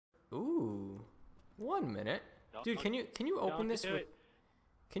Ooh. 1 minute. Dude, can you open this with...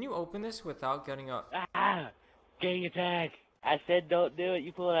 Can you open this without getting a... Ah! Gang attack! I said don't do it.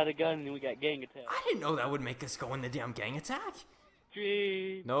 You pulled out a gun and we got gang attack. I didn't know that would make us go in the damn gang attack.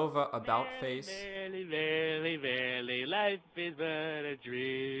 Dream. Nova, about face. Verily, life is but a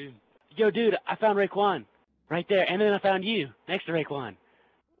dream. Yo, dude, I found Raekwon. Right there. And then I found you, next to Raekwon.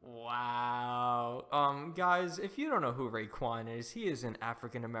 Wow. Guys, if you don't know who Raekwon is, he is an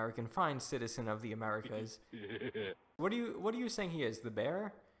African-American fine citizen of the Americas. What are you saying he is? The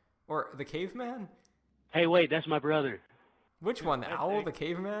bear? Or the caveman? Hey, wait, that's my brother. Which one? The owl? The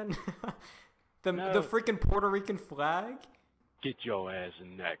caveman? the No. freaking Puerto Rican flag? Get your ass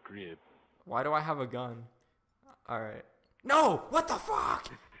in that crib. Why do I have a gun? Alright. No! What the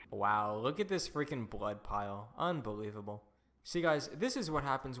fuck? Wow, look at this freaking blood pile. Unbelievable. See guys, this is what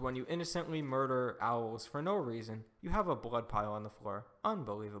happens when you innocently murder owls for no reason. You have a blood pile on the floor.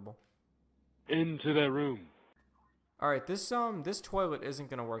 Unbelievable. Into the room. Alright, this toilet isn't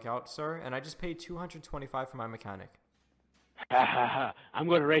gonna work out, sir, and I just paid $225 for my mechanic. Ha ha ha. I'm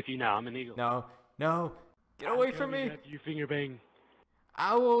going to rape you now. I'm an eagle. No. Get away from me! You finger bang.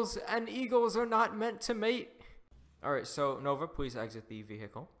 Owls and eagles are not meant to mate. Alright, so Nova, please exit the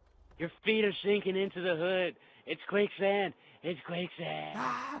vehicle. Your feet are sinking into the hood. It's quicksand. It's quicksand.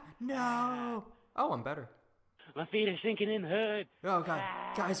 Ah, no! Oh, I'm better. My feet are sinking in the hood. Oh god.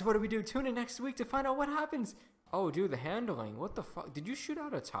 Guys, what do we do? Tune in next week to find out what happens. Oh, dude, the handling. What the fuck? Did you shoot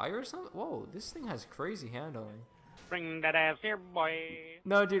out a tire or something? Whoa, this thing has crazy handling. Bring that ass here, boy.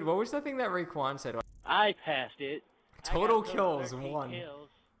 No, dude, what was that thing that Raekwon said? I passed it. Total kills, 1. Kills.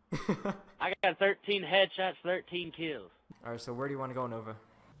 I got 13 headshots, 13 kills. Alright, so where do you want to go, Nova?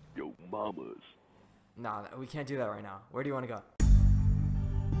 Yo, mamas. Nah, we can't do that right now. Where do you want to go?